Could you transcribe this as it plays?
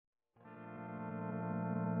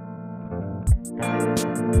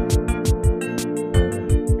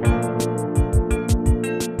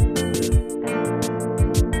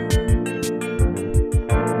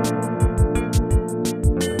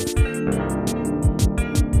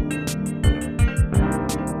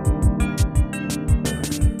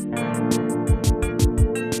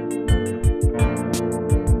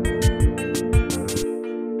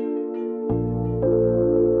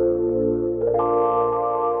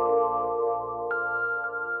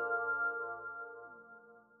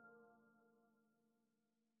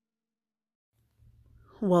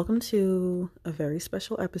Welcome to a very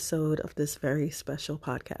special episode of this very special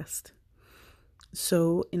podcast.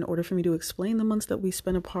 So, in order for me to explain the months that we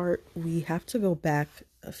spent apart, we have to go back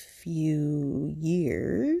a few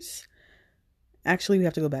years. Actually, we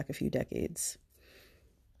have to go back a few decades.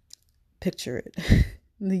 Picture it.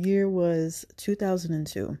 The year was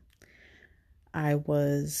 2002. I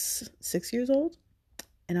was 6 years old,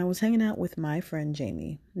 and I was hanging out with my friend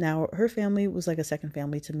Jamie. Now, her family was like a second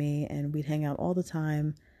family to me, and we'd hang out all the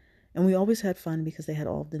time. And we always had fun because they had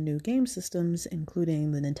all of the new game systems,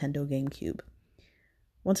 including the Nintendo GameCube.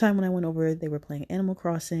 One time when I went over, they were playing Animal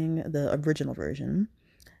Crossing, the original version.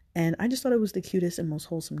 And I just thought it was the cutest and most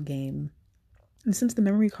wholesome game. And since the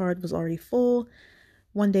memory card was already full,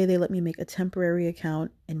 one day they let me make a temporary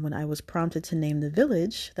account. And when I was prompted to name the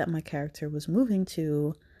village that my character was moving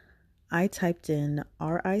to, I typed in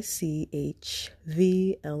Richville,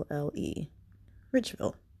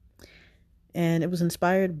 Richville. And it was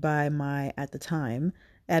inspired by my, at the time,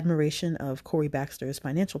 admiration of Corey Baxter's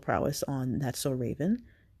financial prowess on That's So Raven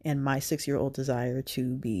and my 6-year-old desire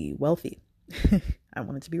to be wealthy. I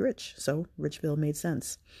wanted to be rich, so Richville made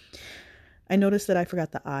sense. I noticed that I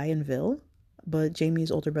forgot the I in Ville, but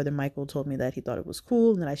Jamie's older brother Michael told me that he thought it was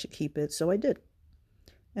cool and that I should keep it, so I did.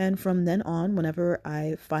 And from then on, whenever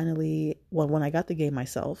I when I got the game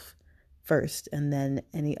myself first, and then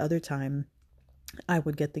any other time I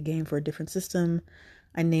would get the game for a different system,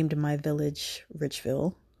 I named my village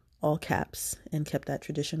Richville, all caps, and kept that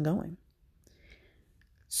tradition going.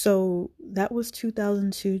 So that was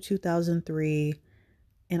 2002, 2003,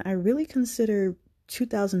 and I really consider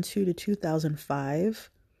 2002 to 2005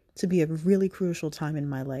 to be a really crucial time in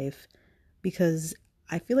my life because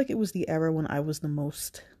I feel like it was the era when I was the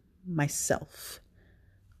most myself.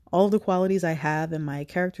 All the qualities I have and my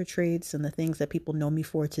character traits and the things that people know me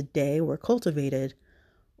for today were cultivated,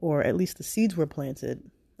 or at least the seeds were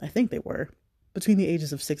planted, I think they were, between the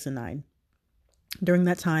ages of 6 and 9. During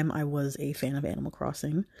that time, I was a fan of Animal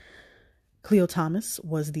Crossing. Cleo Thomas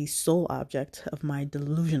was the sole object of my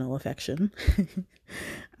delusional affection.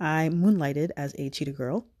 I moonlighted as a cheetah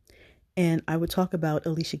girl, and I would talk about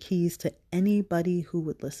Alicia Keys to anybody who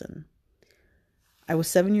would listen. I was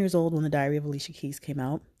 7 years old when The Diary of Alicia Keys came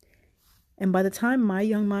out. And by the time my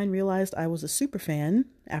young mind realized I was a super fan,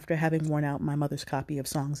 after having worn out my mother's copy of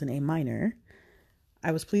Songs in A Minor,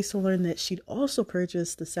 I was pleased to learn that she'd also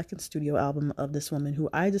purchased the second studio album of this woman who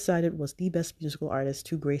I decided was the best musical artist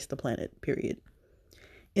to grace the planet, period.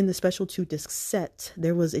 In the special 2-disc set,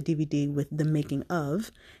 there was a DVD with The Making Of,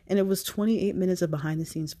 and it was 28 minutes of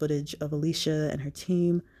behind-the-scenes footage of Alicia and her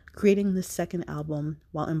team creating this second album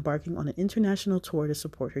while embarking on an international tour to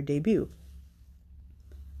support her debut.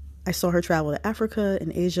 I saw her travel to Africa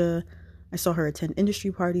and Asia. I saw her attend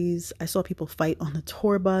industry parties. I saw people fight on the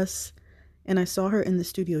tour bus. And I saw her in the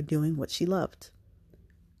studio doing what she loved.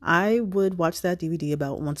 I would watch that DVD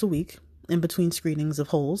about once a week in between screenings of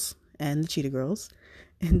Holes and the Cheetah Girls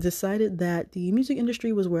and decided that the music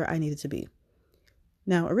industry was where I needed to be.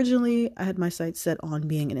 Now, originally, I had my sights set on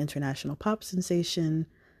being an international pop sensation,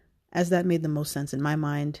 as that made the most sense in my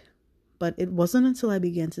mind. But it wasn't until I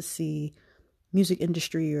began to see music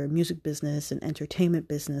industry or music business and entertainment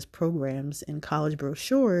business programs in college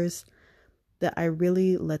brochures that I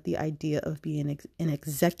really let the idea of being an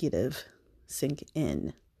executive sink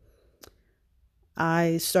in.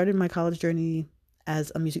 I started my college journey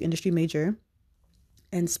as a music industry major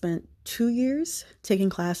and spent 2 years taking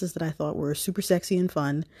classes that I thought were super sexy and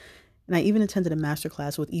fun. And I even attended a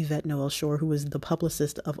masterclass with Yvette Noel Shore, who was the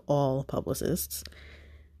publicist of all publicists.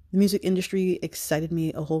 The music industry excited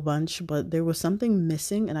me a whole bunch, but there was something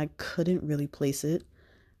missing and I couldn't really place it.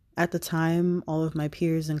 At the time, all of my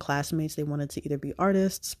peers and classmates, they wanted to either be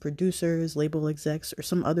artists, producers, label execs, or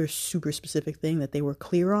some other super specific thing that they were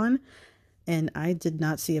clear on. And I did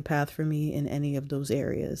not see a path for me in any of those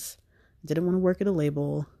areas. I didn't want to work at a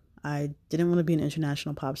label. I didn't want to be an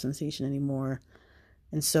international pop sensation anymore.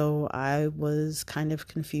 And so I was kind of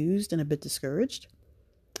confused and a bit discouraged.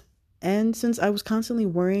 And since I was constantly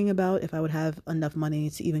worrying about if I would have enough money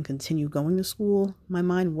to even continue going to school, my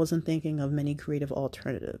mind wasn't thinking of many creative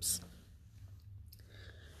alternatives.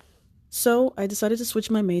 So I decided to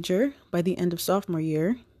switch my major by the end of sophomore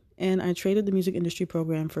year, and I traded the music industry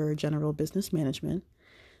program for general business management.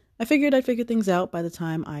 I figured I'd figure things out by the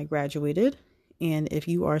time I graduated, and if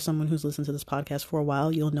you are someone who's listened to this podcast for a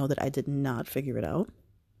while, you'll know that I did not figure it out.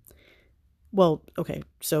 Well, okay,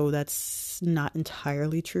 so that's not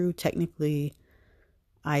entirely true. Technically,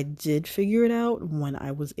 I did figure it out when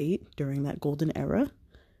I was 8 during that golden era.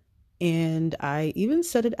 And I even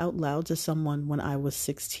said it out loud to someone when I was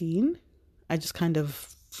 16. I just kind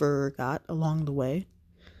of forgot along the way.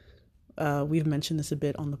 We've mentioned this a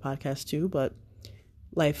bit on the podcast too, but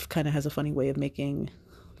life kind of has a funny way of making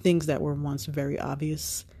things that were once very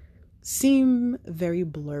obvious seem very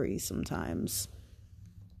blurry sometimes.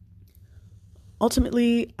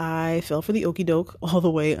 Ultimately, I fell for the okie doke all the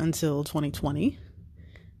way until 2020.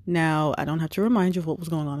 Now, I don't have to remind you of what was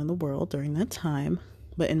going on in the world during that time,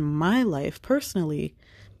 but in my life personally,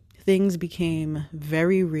 things became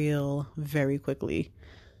very real very quickly.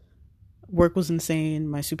 Work was insane.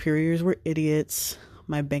 My superiors were idiots.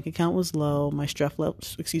 My bank account was low. My stress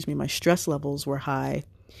levels were high.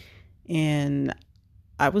 And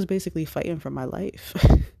I was basically fighting for my life.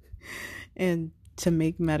 And to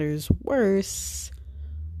make matters worse,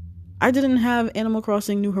 I didn't have Animal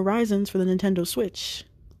Crossing New Horizons for the Nintendo Switch,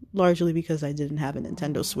 largely because I didn't have a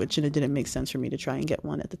Nintendo Switch and it didn't make sense for me to try and get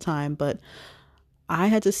one at the time. But I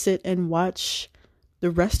had to sit and watch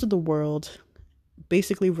the rest of the world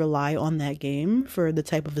basically rely on that game for the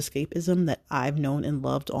type of escapism that I've known and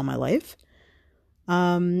loved all my life.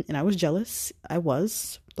 And I was jealous.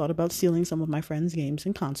 Thought about stealing some of my friends' games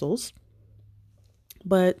and consoles.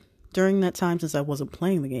 But during that time, since I wasn't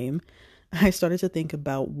playing the game, I started to think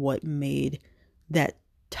about what made that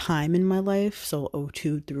time in my life, so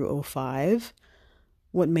 02 through 05,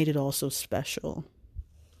 what made it all so special.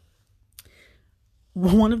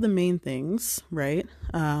 One of the main things, right,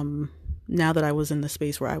 now that I was in the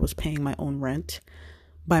space where I was paying my own rent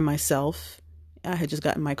by myself, I had just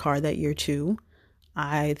gotten my car that year too.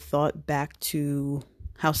 I thought back to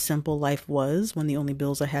how simple life was when the only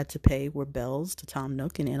bills I had to pay were bells to Tom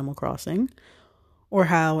Nook and Animal Crossing, or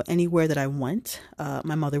how anywhere that I went,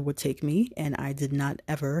 my mother would take me and I did not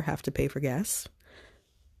ever have to pay for gas.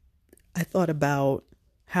 I thought about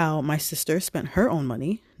how my sister spent her own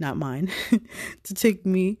money, not mine, to take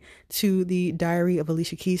me to the Diary of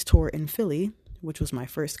Alicia Keys tour in Philly, which was my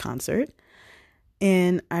first concert.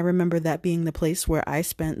 And I remember that being the place where I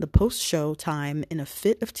spent the post-show time in a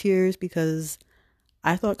fit of tears because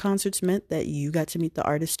I thought concerts meant that you got to meet the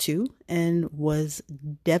artist too, and was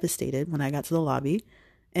devastated when I got to the lobby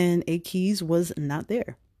and A Keys was not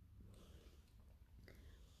there.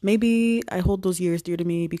 Maybe I hold those years dear to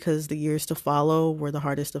me because the years to follow were the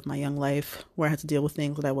hardest of my young life, where I had to deal with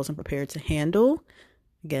things that I wasn't prepared to handle.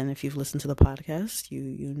 Again, if you've listened to the podcast,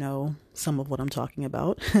 you know some of what I'm talking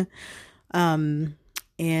about. And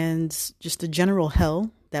just the general hell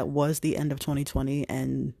that was the end of 2020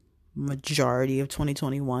 and majority of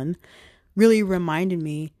 2021 really reminded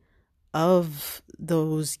me of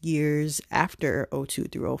those years after 02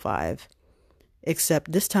 through 05.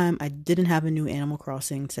 Except this time I didn't have a new Animal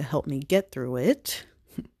Crossing to help me get through it.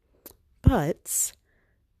 But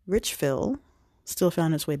Rich Phil still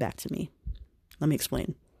found its way back to me. Let me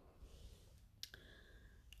explain.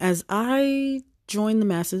 As I joined the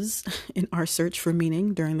masses in our search for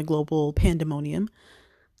meaning during the global pandemonium,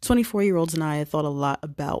 24-year-olds and I thought a lot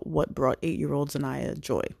about what brought 8-year-olds and I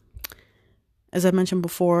joy. As I mentioned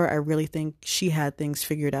before, I really think she had things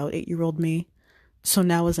figured out, 8-year-old me. So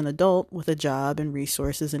now as an adult with a job and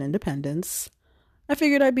resources and independence, I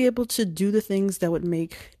figured I'd be able to do the things that would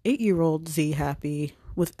make 8-year-old Z happy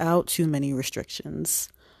without too many restrictions.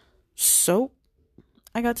 So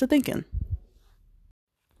I got to thinking.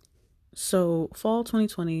 So fall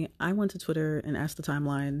 2020, I went to Twitter and asked the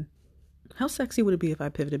timeline, how sexy would it be if I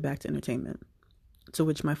pivoted back to entertainment? To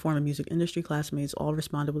which my former music industry classmates all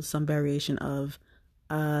responded with some variation of,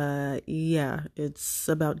 yeah, it's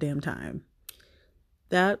about damn time.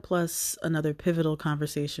 That plus another pivotal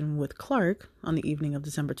conversation with Clark on the evening of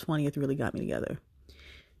December 20th really got me together.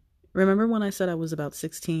 Remember when I said I was about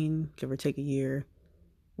 16, give or take a year,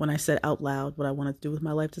 when I said out loud what I wanted to do with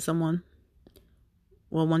my life to someone?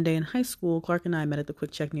 Well, one day in high school, Clark and I met at the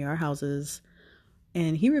Quick Check near our houses,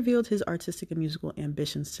 and he revealed his artistic and musical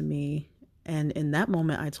ambitions to me. And in that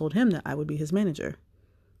moment, I told him that I would be his manager.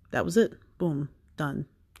 That was it. Boom. Done.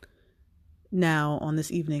 Now, on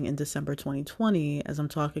this evening in December 2020, as I'm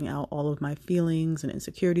talking out all of my feelings and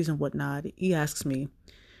insecurities and whatnot, he asks me,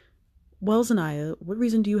 well, Zanaya, what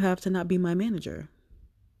reason do you have to not be my manager?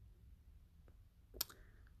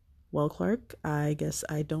 Well, Clark, I guess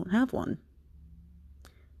I don't have one.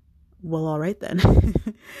 well, all right then.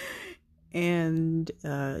 And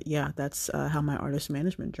yeah, that's how my artist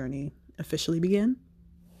management journey officially began.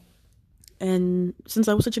 And since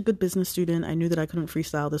I was such a good business student, I knew that I couldn't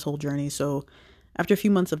freestyle this whole journey. So after a few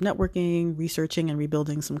months of networking, researching, and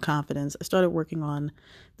rebuilding some confidence, I started working on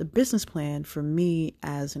the business plan for me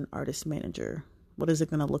as an artist manager. What is it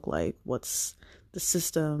going to look like? What's the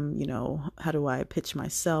system? You know, how do I pitch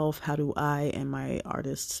myself? How do I and my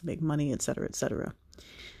artists make money, et cetera, et cetera.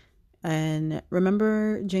 And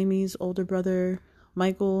remember Jamie's older brother,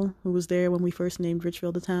 Michael, who was there when we first named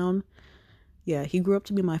Richville the town? Yeah, he grew up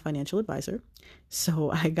to be my financial advisor.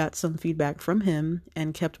 So I got some feedback from him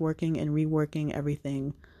and kept working and reworking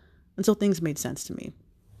everything until things made sense to me.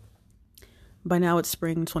 By now it's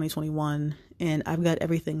spring 2021 and I've got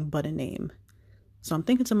everything but a name. So I'm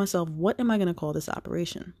thinking to myself, what am I going to call this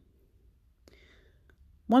operation?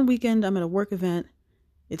 One weekend I'm at a work event.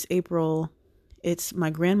 It's April. It's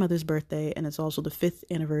my grandmother's birthday and it's also the 5th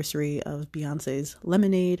anniversary of Beyonce's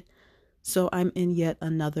Lemonade. So I'm in yet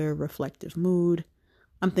another reflective mood.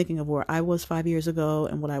 I'm thinking of where I was 5 years ago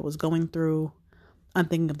and what I was going through. I'm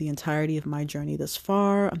thinking of the entirety of my journey thus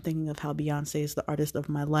far. I'm thinking of how Beyonce is the artist of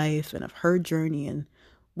my life and of her journey and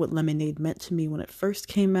what Lemonade meant to me when it first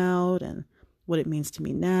came out and what it means to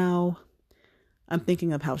me now. I'm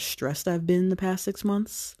thinking of how stressed I've been the past 6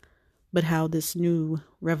 months, but how this new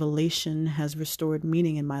revelation has restored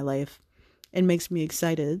meaning in my life and makes me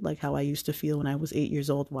excited, like how I used to feel when I was 8 years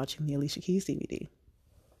old watching the Alicia Keys DVD.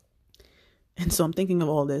 And so I'm thinking of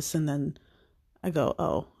all this, and then I go,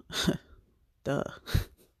 oh, duh.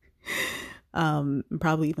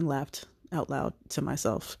 Probably even laughed out loud to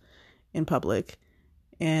myself in public.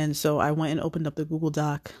 And so I went and opened up the Google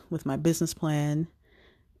Doc with my business plan.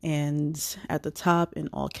 And at the top, in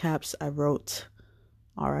all caps, I wrote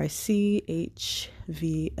RICHVLLE,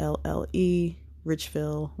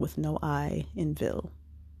 Richville, with no I in Ville.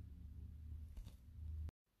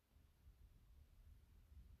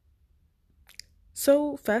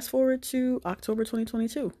 So fast forward to October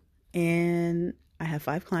 2022, and I have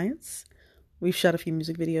 5 clients. We've shot a few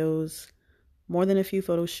music videos, more than a few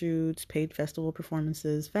photo shoots, paid festival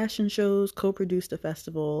performances, fashion shows, co-produced a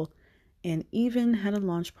festival, and even had a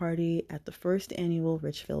launch party at the first annual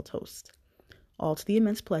Richville Toast, all to the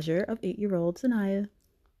immense pleasure of 8-year-old Zanaya.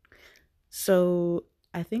 So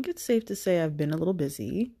I think it's safe to say I've been a little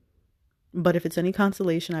busy, but if it's any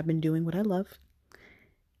consolation, I've been doing what I love.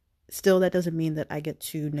 Still, that doesn't mean that I get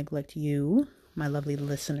to neglect you, my lovely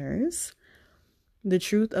listeners. The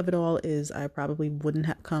truth of it all is I probably wouldn't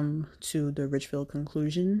have come to the Richville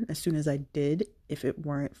conclusion as soon as I did if it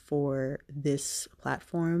weren't for this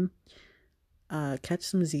platform. Catch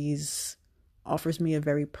Some Z's offers me a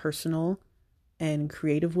very personal and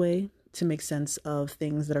creative way to make sense of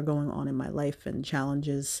things that are going on in my life and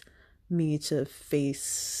challenges me to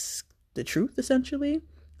face the truth, essentially,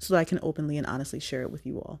 so that I can openly and honestly share it with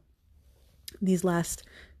you all. These last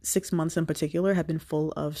 6 months in particular have been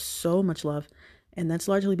full of so much love, and that's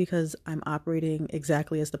largely because I'm operating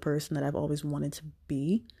exactly as the person that I've always wanted to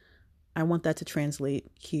be. I want that to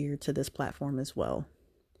translate here to this platform as well.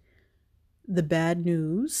 The bad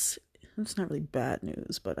news, it's not really bad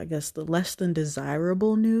news, but I guess the less than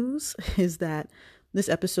desirable news is that this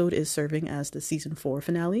episode is serving as the season 4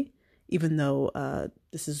 finale, even though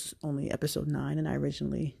this is only episode 9 and I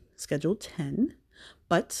originally scheduled 10.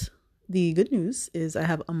 But the good news is I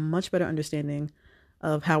have a much better understanding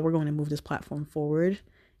of how we're going to move this platform forward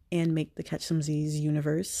and make the Catch Some Z's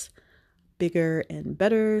universe bigger and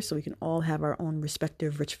better so we can all have our own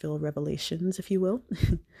respective Richville revelations, if you will.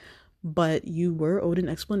 But you were owed an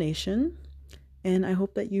explanation, and I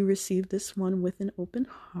hope that you received this one with an open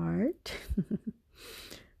heart.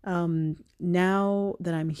 Now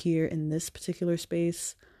that I'm here in this particular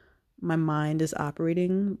space, my mind is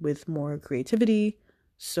operating with more creativity.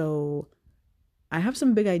 So I have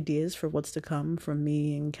some big ideas for what's to come from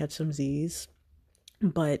me and Catch Some Z's,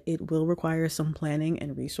 but it will require some planning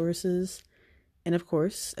and resources. And of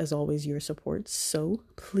course, as always, your support. So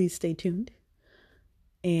please stay tuned.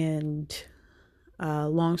 And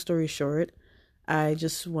long story short, I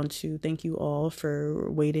just want to thank you all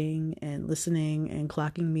for waiting and listening and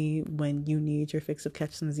clocking me when you need your fix of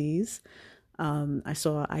Catch Some Z's. I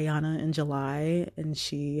saw Ayana in July and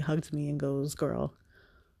she hugged me and goes, "Girl,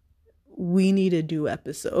 we need a new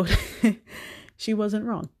episode." She wasn't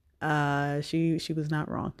wrong. She was not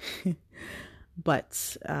wrong.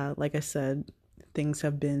 But like I said, there's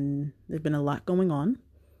been a lot going on,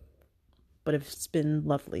 but it's been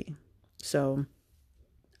lovely. So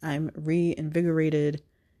I'm reinvigorated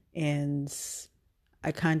and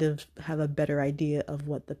I kind of have a better idea of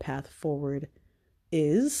what the path forward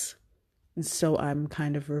is. And so I'm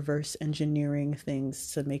kind of reverse engineering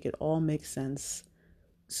things to make it all make sense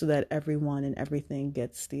so that everyone and everything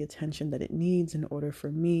gets the attention that it needs in order for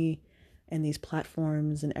me and these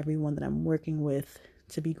platforms and everyone that I'm working with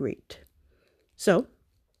to be great. So,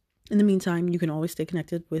 in the meantime, you can always stay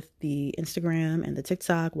connected with the Instagram and the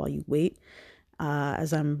TikTok while you wait,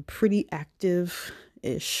 as I'm pretty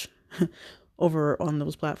active-ish over on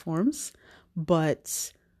those platforms.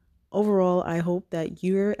 But overall, I hope that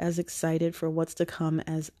you're as excited for what's to come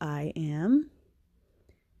as I am.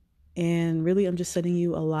 And really, I'm just sending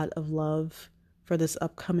you a lot of love for this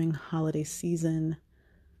upcoming holiday season.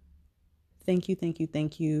 Thank you, thank you,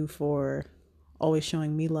 thank you for always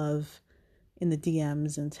showing me love in the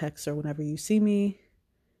DMs and texts or whenever you see me.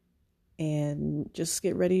 And just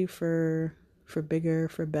get ready for bigger,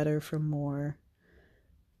 for better, for more.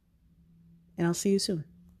 And I'll see you soon.